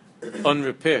 that's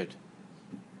unrepaired.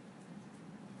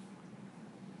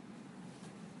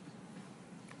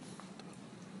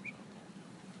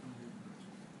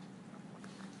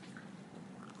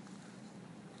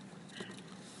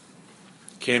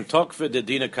 Came talk for the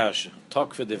Dina Kasha,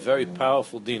 talk for the very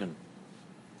powerful Dinam,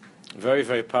 very,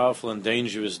 very powerful and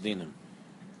dangerous Dinam.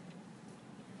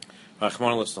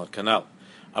 Rachman, let's not canal.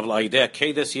 Avla idea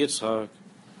Kedes Yitzchak,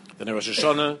 then Rosh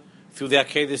Hashanah, through the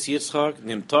Akedes Yitzchak,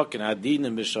 Nimtok and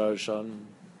Adinim B'Sharshan,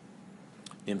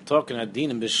 Nimtok and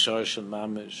Adinim B'Sharshan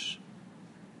Mamish,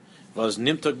 was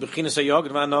Nimtok B'Chinas HaYogen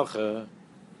V'Anocha,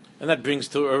 and that brings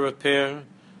to a repair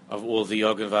of all the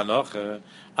Yogen V'Anocha,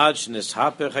 Adshnis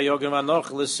Hapech HaYogen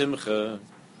V'Anocha L'Simcha,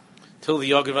 till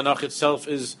the Yogen V'Anocha itself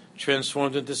is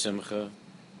transformed into Simcha.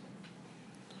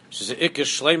 She says, Ikke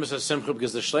Shleimus HaSimcha,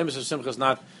 because the Shleimus HaSimcha is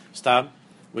not stam,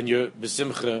 when you're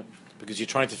B'Simcha, because you're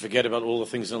trying to forget about all the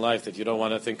things in life that you don't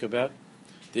want to think about.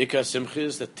 The Ikke HaSimcha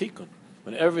is the Tikkun,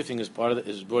 when everything is part of it,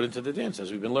 is brought into the dance, as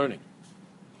we've been learning.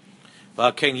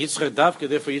 V'Akein Yitzchak Davke,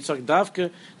 therefore Yitzchak Davke,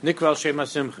 Nikral Shem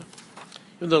HaSimcha.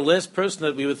 Even the last person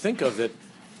that we would think of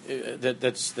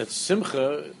that's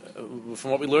Simcha, from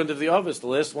what we learned of the Avos, the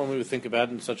last one we would think about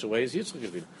in such a way is Yitzchak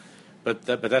Avinu. But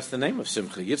that's the name of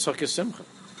Simcha. Yitzchak is Simcha.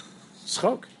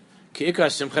 Tzchok. Ki Ikar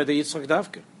Simcha de Yitzchak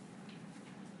Davke.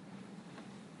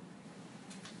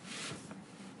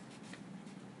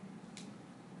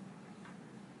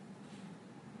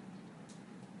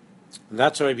 And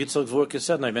that's why Yitzchak Dvork is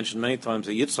said, and I mentioned many times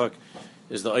that Yitzchak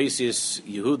is the Oisius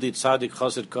Yehudi Tzadik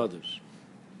Chassid Kodesh.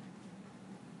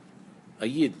 A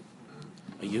Yid,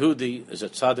 a Yehudi, is a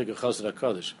Tzadik of Chassid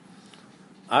HaKodesh.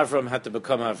 Avram had to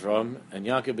become Avram, and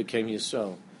Yaakov became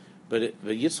Yisrael. But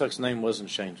Yitzchak's name wasn't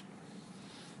changed.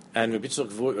 And Rabbi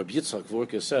Yitzchak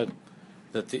Vorka said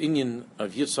that the inyan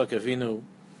of Yitzchak Avinu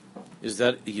is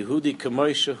that Yehudi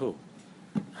Kamoi Shehu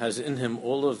has in him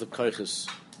all of the koiches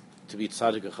to be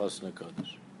Tzadik of Chassid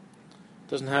HaKodesh.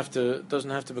 Doesn't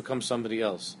have to become somebody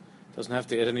else. Doesn't have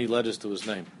to add any letters to his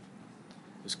name.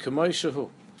 It's Kamoi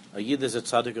Shehu. A Yid is a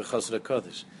tzaddik of Chassid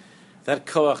HaKodesh. That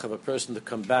koach of a person to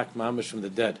come back mamish from the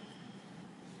dead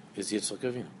is Yitzchak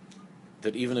Avinu.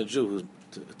 That even a Jew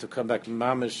to come back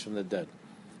mamish from the dead,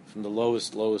 from the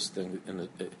lowest thing,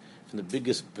 from the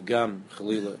biggest pagam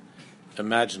chalila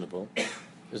imaginable,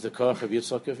 is the koach of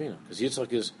Yitzchak Avinu. Because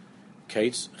Yitzchak is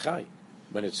Kates Chai.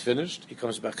 When it's finished, he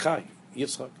comes back Chai.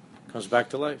 Yitzchak comes back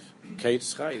to life.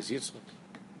 Kates Chai is Yitzchak.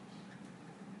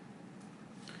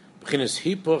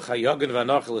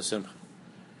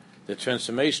 The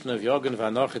transformation of Yogan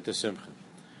Vanocha to Simcha.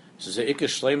 This is a Iker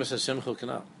Shleimus Simcha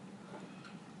Canal.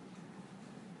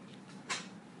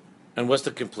 And what's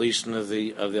the completion of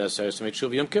the Aseres Yemei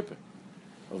Tshuva Yom Kippur?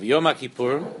 Of Yom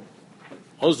HaKippurim,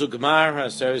 Ozu Gemar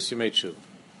HaAseres Yemei Tshuva.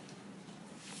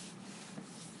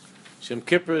 Yom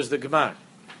Kippur is the Gemar.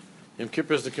 Yom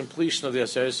Kippur is the completion of the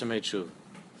Aseres Yemei Tshuva.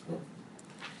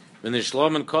 When the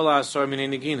Shlom and Kol HaAsar Minei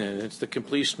Negina, it's the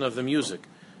completion of the music,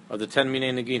 of the 10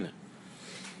 Minei Negina.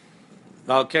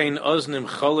 Malkein Oznim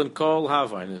Chol and Kol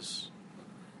Havainis.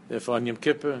 Therefore, on Yom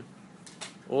Kippur,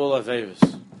 all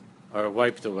Averis are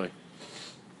wiped away.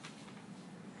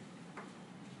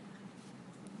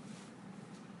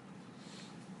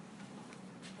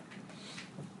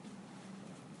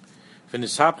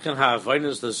 V'nishapchen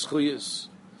ha'avainis l'schuyas,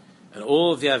 and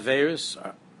all of the Averis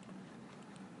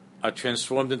are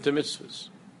transformed into mitzvahs.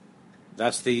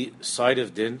 That's the side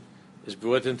of din, is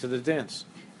brought into the dance,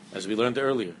 as we learned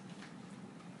earlier.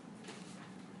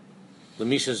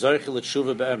 L'misha zarche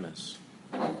l'tshuva be'emes.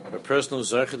 A person who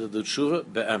zarche to do tshuva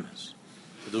be'emes,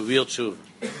 to do real tshuva.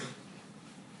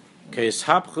 Keis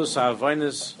hapchus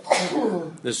ha'avainis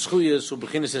l'schuyas hu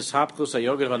b'chinis es hapchus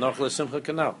ha'yoger v'anoch l'simcha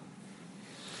kanal.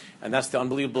 And that's the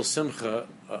unbelievable simcha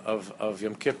of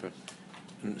Yom Kippur.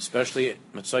 And especially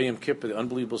Matzah Yom Kippur, the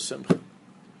unbelievable simcha.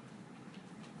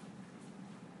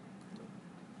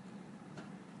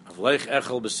 Avleich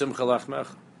echel b'simcha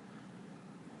lachmecha.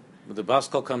 When the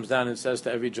Baskal comes down and says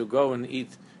to every Jew, go and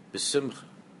eat b'simcha.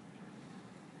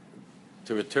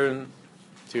 To return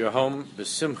to your home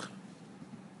b'simcha.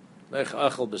 Lech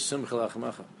echel b'simcha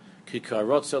lachmecha. Ki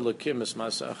karotza l'kim es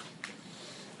masach.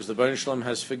 Because the Baruch Shalom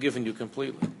has forgiven you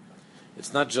completely.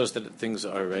 It's not just that things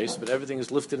are erased, but everything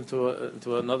is lifted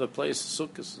into another place,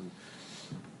 Sukkot.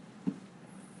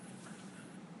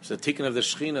 It's the tikkun of the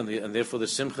Shechina, and therefore the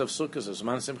Simcha of Sukkot, as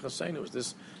Man Simcha saying, it was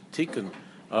this tikkun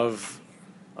of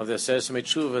the Aseres Yemei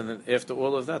Tshuva, and then after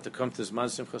all of that, to come to this Man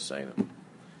Simcha saying,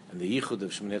 and the Yichud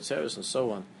of Shemini Atzeres, and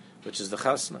so on, which is the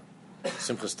Chasna,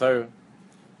 Simchas Torah,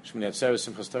 Shemini Atzeres,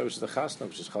 Simchas Torah, which is the Chasna,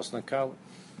 which is Chasna Kala,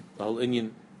 the whole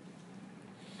Inyan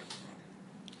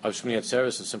of Shmini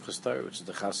Atzeres and Simchas Torah, which is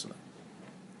the Chasana.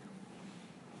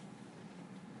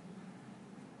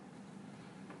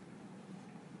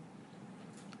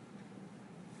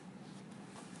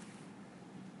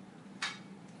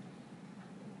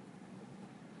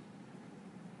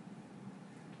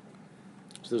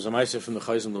 So there's a ma'aser from the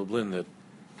Chayzim Lublin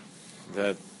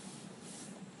that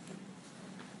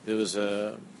there was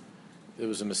a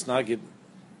misnagid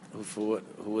who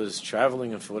was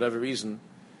traveling, and for whatever reason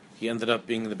he ended up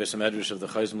being in the Beis HaMedrash of the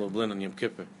Chayzim Lublin on Yom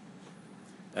Kippur.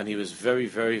 And he was very,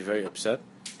 very, very upset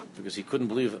because he couldn't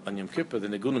believe on Yom Kippur the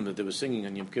Nigunim that they were singing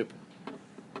on Yom Kippur.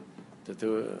 That they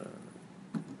were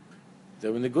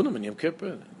Nigunim on Yom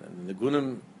Kippur. And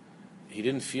Nigunim, he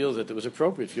didn't feel that it was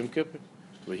appropriate for Yom Kippur.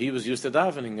 Where he was used to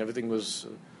davening, everything was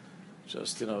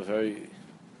just, very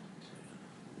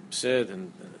sad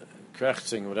and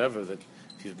krechzing, whatever, that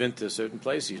if you've been to a certain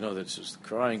place, you know that it's just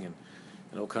crying and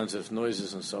all kinds of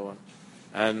noises and so on,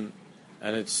 and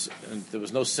there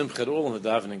was no simcha at all in the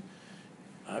davening.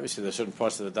 Obviously, there are certain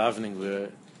parts of the davening where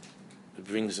it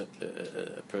brings a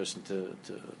person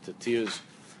to tears,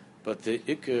 but the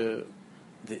ikar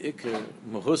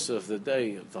mahusa of the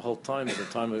day, of the whole time, at the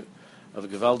time of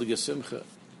gewaldige simcha,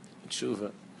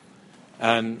 tshuva,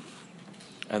 and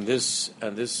this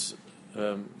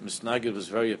misnagid was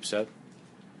very upset,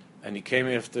 and he came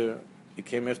after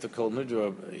Kol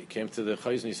Nidra. He came to the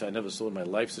Chayz and he said, I never saw in my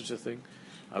life such a thing.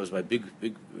 I was by big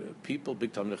people,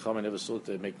 big Talmidei Chacham. I never saw it.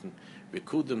 They're making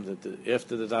rikudim that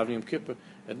after the davening Yom Kippur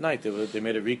at night they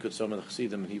made a rikud some of the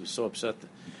Chassidim, and he was so upset.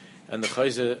 And the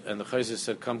Chayz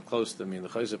said, "Come close to me." And the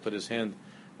Chayz put his hand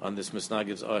on this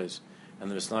misnagid's eyes,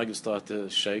 and the misnagid started to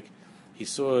shake. He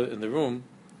saw in the room,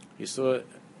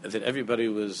 that everybody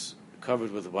was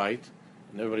covered with white,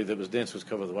 and everybody that was dancing was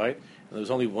covered with white, and there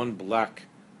was only one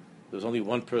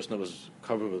person that was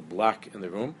covered with black in the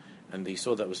room, and he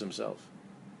saw that was himself.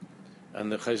 And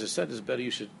the Chayzer said, it's better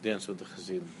you should dance with the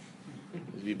Chassidim.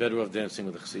 It'd be better off dancing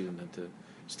with the Chassidim than to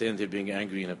stand there being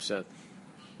angry and upset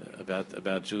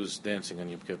about Jews dancing on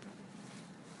Yom Kippur.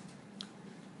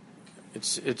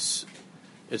 It's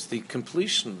the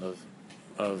completion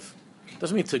of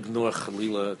doesn't mean to ignore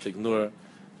Chalila, to ignore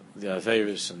the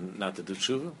Averis and not to do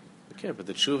tshuva. Okay, but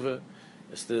the tshuva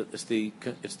It's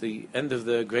the end of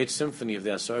the great symphony of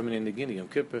the Asar Minei Negina, Yom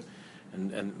Kippur,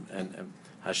 and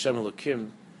Hashem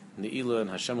Elokim, Ne'ilah, and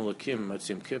Hashem Elokim, Motzei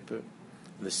Yom Kippur,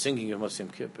 and the singing of Motzei Yom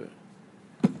Kippur.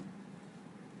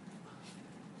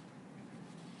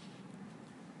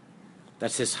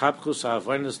 That's his hapchus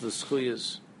ha'avonos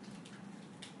l'schuyas.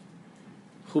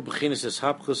 Hu b'chinas his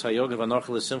hapchus ha'yogav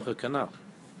ha'nochel l'simcha kanal.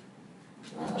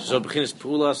 So b'chinas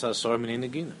pulas ha'asar minei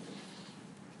negina.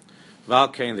 Val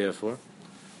kain, therefore,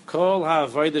 kol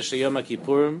ha'avodah sheyom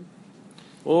ha'kippurim,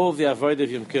 all of the avodah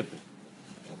of Yom Kippur,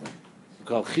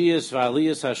 kol chiyas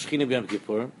v'aliyas ha'shchina b'Yom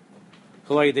Kippurim,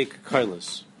 kol ha'yidei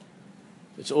kailas.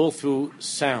 It's all through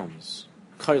sounds,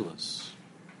 kailas.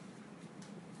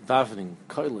 Davening,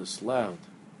 kailas, loud,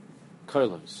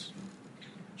 kailas.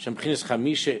 Shem b'chinas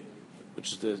chamisha,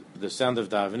 which is the sound of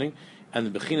davening, and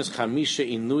the b'chinas chamisha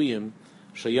inuyim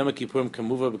sheyom kippurim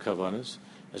kamuva b'kavanas,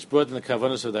 as brought in the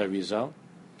kavanas of the Arizal,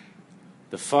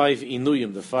 the 5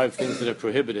 inuyim, the 5 things that are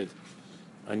prohibited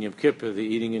on Yom Kippur, the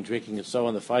eating and drinking and so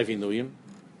on, the 5 inuyim.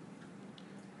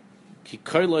 Ki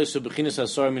kailas b'chinas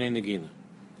asar minei negina,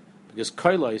 because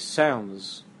kailas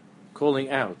sounds, calling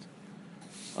out,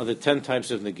 are the 10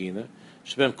 types of negina.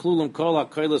 Shebem klulim kol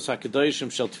ha'kailas ha'kedoshim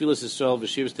shel tfilas Yisrael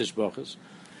v'shivas tishbachas.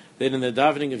 That in the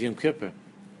davening of Yom Kippur,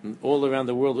 all around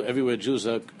the world, everywhere Jews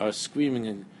are screaming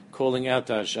and calling out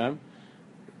to Hashem.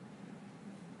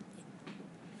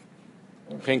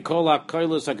 Chen kol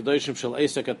ha'kailas ha'kedoshim shel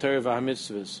esak ha'torah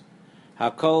v'hamitzvahs.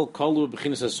 Ha'kol kolu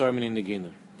b'chinas asar minei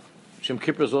negina. Yom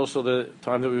Kippur is also the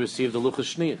time that we receive the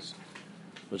Luchas Shniyas,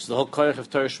 which is the whole koyach of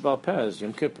Torah Sheba'al Peh is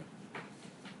Yom Kippur.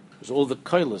 It's all the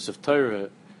kailas of Torah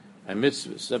and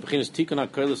mitzvahs. The beginning tikun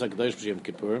hakailas hakadosh b'Yom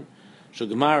Kippurim. So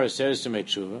Gemara says to make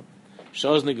tshuva.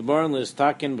 Shows the Gemara lis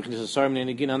takin b'chinas asar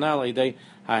minei negina anal idei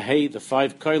hahei the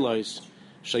 5 kailas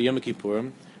shel Yom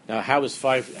Kippurim. Now, how does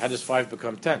 5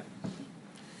 become 10?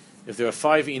 If there are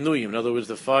 5 inuyim, in other words,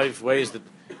 the 5 ways that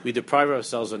we deprive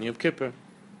ourselves on Yom Kippur.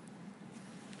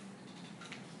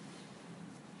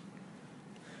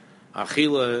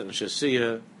 Achila and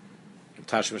Shasiyah,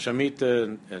 Tashma Shamita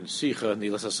and Sicha,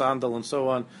 Nilas Sandal, and so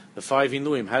on. The 5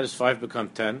 Inuim. How does 5 become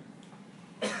 10?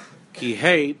 Ki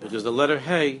Hey, because the letter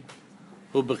Hey,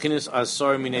 Hu Bechinis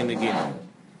Asar Minei Negina.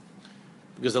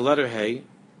 Because the letter Hey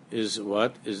is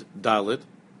what? Is Dalit.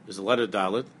 Is the letter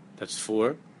Dalit. That's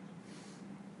 4.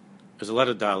 Is the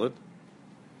letter Dalit.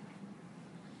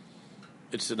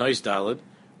 It's a nice Dalit.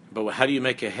 But how do you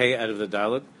make a Hey out of the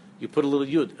Dalit? You put a little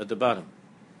Yud at the bottom.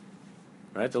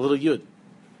 Right? The little Yud.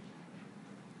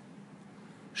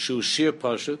 Shu Shir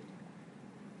Pashut,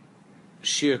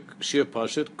 Shir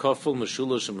Pashut, Kafel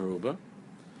Meshulosh Meruba,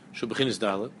 Shu Bechinis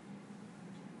Dalet.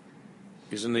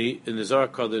 Because in the Zohar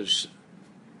Kodesh,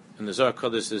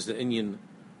 is the inyan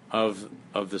of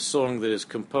the song that is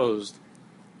composed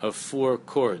of 4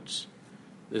 chords.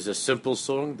 There's a simple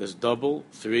song, there's double,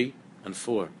 3, and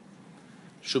 4.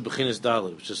 Shu Bechinis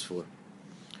Dalet, which is 4.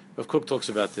 Rav Kook talks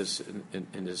about this in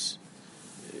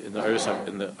the Aris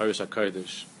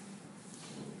HaKodesh.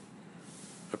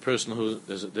 A person who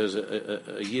there's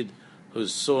a yid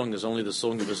whose song is only the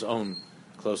song of his own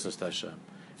closeness to Hashem,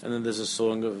 and then there's a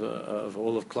song of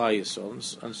all of Klal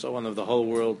Yisrael and so on, of the whole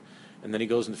world, and then he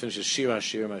goes and finishes Shir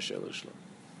HaShir Mashel Ishlam.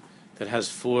 That has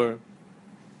 4.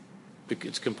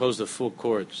 It's composed of 4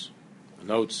 chords,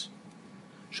 notes.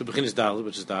 Shu Bechinis Dalet,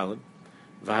 which is Dalet,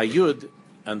 V'Hayud,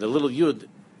 and the little Yud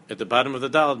at the bottom of the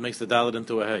Dalet makes the Dalet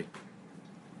into a Hey.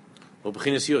 Or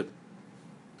Bechinis Yud,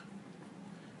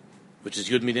 which is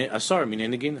Yud Minei Asar Minei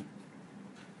Negina.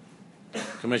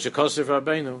 Kamesha Kosev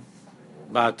Rabbeinu,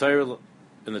 Ba'atayr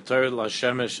in the Torah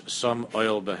LaShemesh Som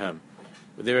Oil Behem.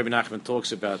 But there Rabbi Nachman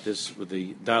talks about this with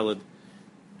the Daled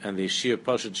and the Shir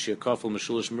Pashut, Shir Kafel,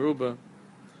 Meshulosh Meruba.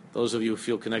 Those of you who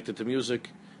feel connected to music,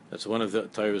 that's one of the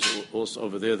Torahs also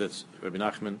over there. That's Rabbi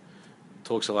Nachman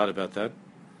talks a lot about that,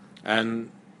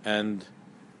 and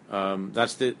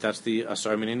that's the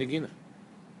Asar Minei Negina.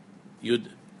 Yud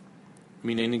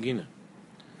Minei Negina.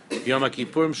 Yom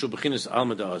HaKippurim Shu Bechinis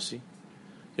Alma Da'asi.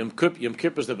 Yom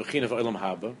Kippur is the Bechin of Olam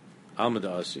Haba, Alma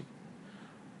Da'asi.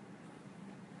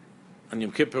 And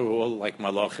Yom Kippur we're all like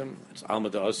Malachim. It's Alma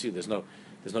Da'asi. There's no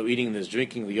eating. There's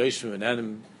drinking. The Yoshim and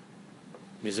Adam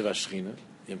Mizav Ashchina.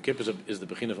 Yom Kippur is the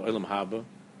Bechin of Olam Haba.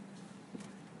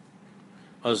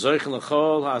 Azoichen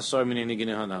L'chol HaAsar Minei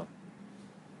Negina Hanal.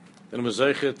 Then we're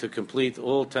Zoichen to complete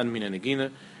all 10 Minei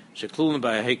Negina. Sheklulin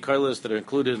by a Kailas that are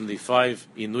included in the 5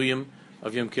 Inuyim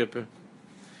of Yom Kippur.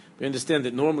 We understand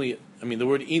that normally, the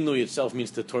word Inuy itself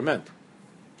means to torment,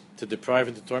 to deprive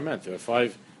and to torment. There are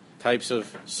 5 types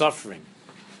of suffering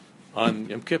on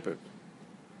Yom Kippur.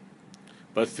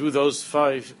 But through those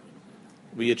 5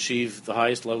 we achieve the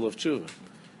highest level of tshuva.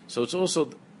 So it's also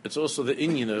the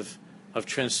inyan of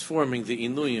transforming the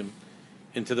inuyim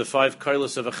into the 5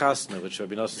 kailos of a chasna, which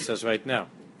Rabbi Nosson says right now.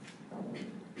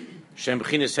 Shem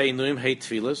b'chinas hey inuyim hey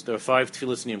tfilas. There are 5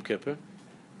 tfilas in Yom Kippur.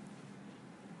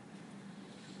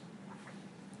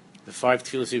 The 5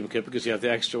 tfilas in Yom Kippur, because you have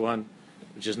the extra one,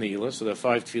 which is Ne'ilah, so there are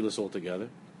 5 tfilas altogether.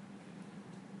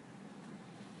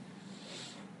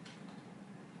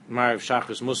 Marav,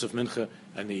 Shachris, Musaf, Mincha,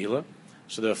 and Ne'ilah.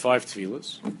 So there are 5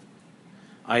 tfilas.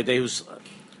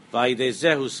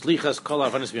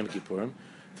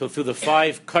 Through the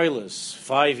 5 kailas,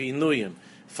 5 inuyim,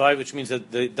 5 which means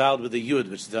that they dialed with the yud,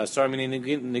 which is the asar min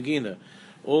negina.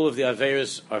 All of the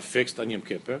averos are fixed on Yom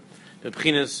Kippur. The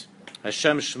b'chinas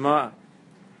Hashem Shema,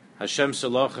 Hashem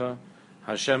Salacha,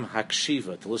 Hashem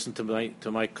Hakshiva, to listen to my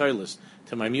kailas,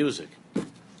 to my music,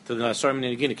 to the asar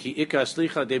min negina. Ki ika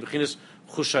aslicha de b'chinas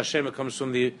chush Hashem. It comes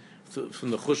from the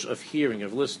chush of hearing,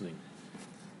 of listening.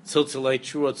 Tziltzalei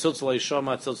Trua, Tziltzalei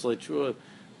Shama, Tziltzalei Trua,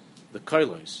 the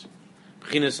kailos.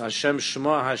 B'chinas Hashem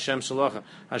Shema, Hashem Salacha.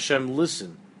 Hashem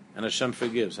listen and Hashem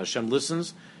forgives. Hashem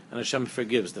listens and Hashem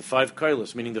forgives. The 5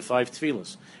 kailos, meaning the 5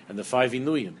 tfilas, and the 5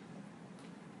 inuyim.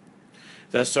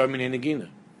 The asar min negina.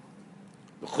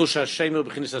 The chush Hashem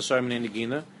b'chinas asar min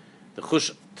negina. The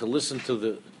chush to listen to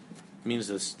the means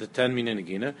the 10 min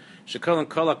negina. Shekal and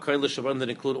kala kailos shaban, that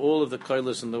include all of the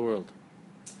kailos in the world.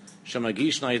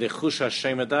 Shemagishna yedei chush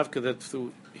Hashem adavka, that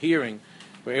through hearing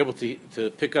we're able to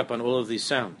pick up on all of these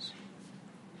sounds.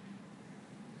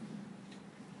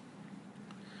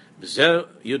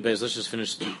 Yud Beis, let's just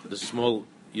finish the small.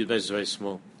 Yud Beis is very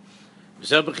small. And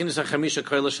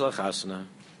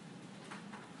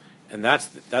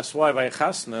that's why by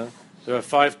chasna there are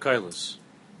 5 kailas.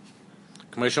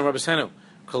 K'mayishon Rabbasenu,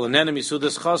 kol anenu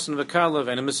misudas chasen v'kalav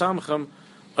and misamcham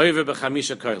over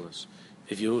b'chamisha kailas.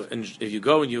 If you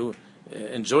go and you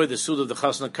enjoy the suda of the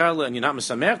chasna kala and you're not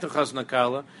misamech the chasna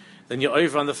kala, then you're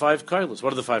over on the 5 kailas.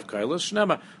 What are the 5 kailas?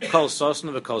 Shnema kol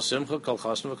sasna v'kol simcha kol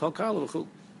chasna v'kol kala v'chul.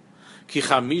 Ki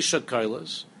chamisha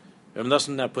kailas. Rabbi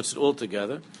Nosson now puts it all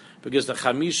together, because the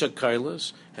chamisha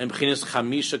kailas and b'chinas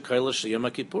chamisha kailas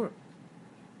sheyom Kippur,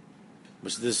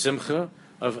 which is the simcha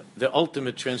of the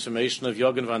ultimate transformation of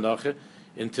Yogan Vanacha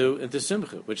into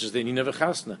simcha, which is the inyan of a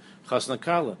chasna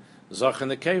kala, zach in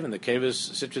the cave is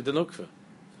sitra denukva.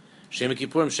 Shem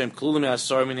Kippurim, Shem klulim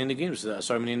asar min negina, so the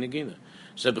asar min negina.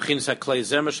 So b'chinas haklei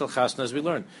zemer shel chasna, as we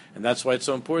learn, and that's why it's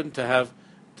so important to have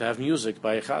music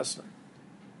by a chasna.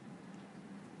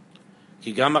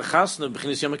 Ki gam chasna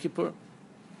b'chinas Yom Kippur,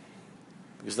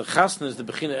 because the chasna is the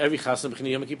b'china, every chasna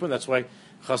b'china Yom Kippur. That's why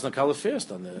chasna kala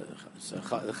fast on the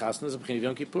chasna is the b'china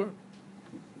Yom Kippur.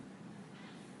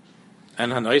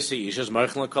 And hanoisei isha is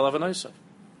marchel kol avanoisei.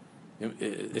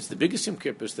 It's the biggest Yom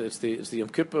Kippur. It's the Yom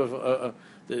Kippur of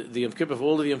the Yom Kippur of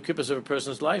all of the Yom Kippurs of a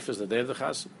person's life is the day of the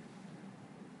chasna,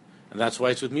 and that's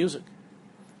why it's with music,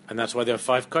 and that's why there are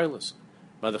 5 kailas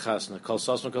by the chasna, kol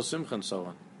sasna, kol simcha, and so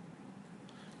on.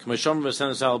 That's why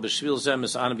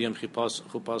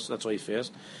he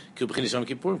fast. Because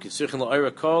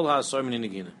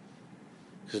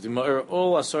the ma'ira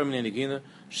all asar min negina,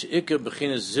 she'ikah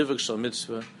b'china zivuk shal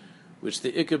mitzvah, which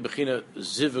the ikah b'china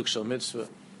zivuk shal mitzvah,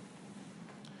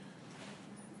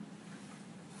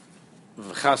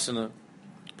 v'chasana,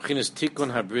 b'chinas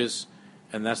tikkun habris,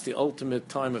 and that's the ultimate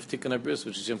time of tikkun habris,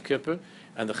 which is Yom Kippur,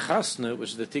 and the chasna, which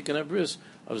is the tikkun habris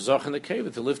of Zach and the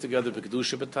Keva, to live together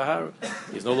b'kedusha b'tahara.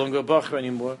 He's no longer a bacher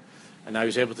anymore, and now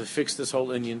he's able to fix this whole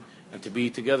inyan and to be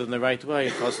together in the right way,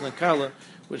 chasna kala,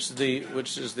 which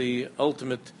is the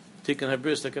ultimate tikkun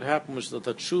habris that could happen, which is the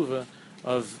tshuva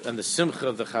of and the simcha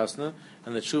of the chasna,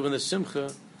 and the tshuva and the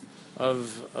simcha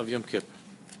of Yom Kippur.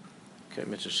 Okay,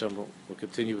 Mr. Shem, we'll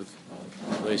continue with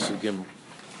Leisu Gimel.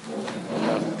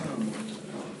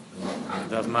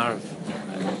 Dav Marav.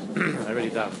 I already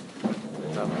dav.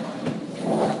 So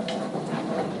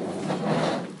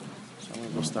I'm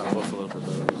going to stop off a little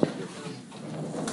bit.